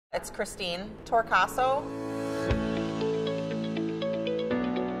It's Christine Torcaso.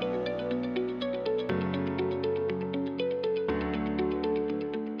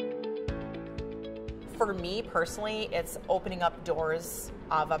 For me personally, it's opening up doors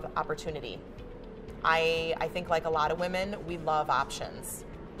of opportunity. I think like a lot of women, we love options.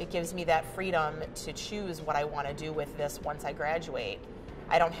 It gives me that freedom to choose what I want to do with this once I graduate.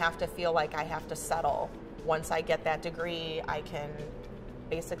 I don't have to feel like I have to settle. Once I get that degree, I can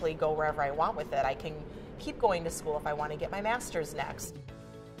basically go wherever I want with it. I can keep going to school if I want to get my master's next.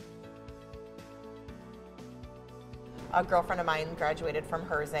 A girlfriend of mine graduated from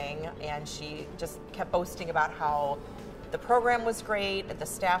Herzing, and she just kept boasting about how the program was great, the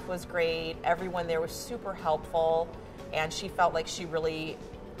staff was great, everyone there was super helpful, and she felt like she really,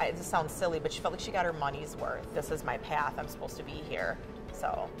 it sounds silly, but she felt like she got her money's worth. This is my path, I'm supposed to be here.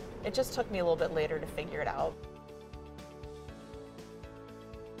 So it just took me a little bit later to figure it out.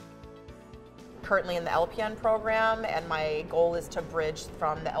 Currently in the LPN program, and my goal is to bridge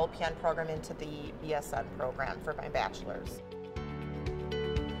from the LPN program into the BSN program for my bachelor's.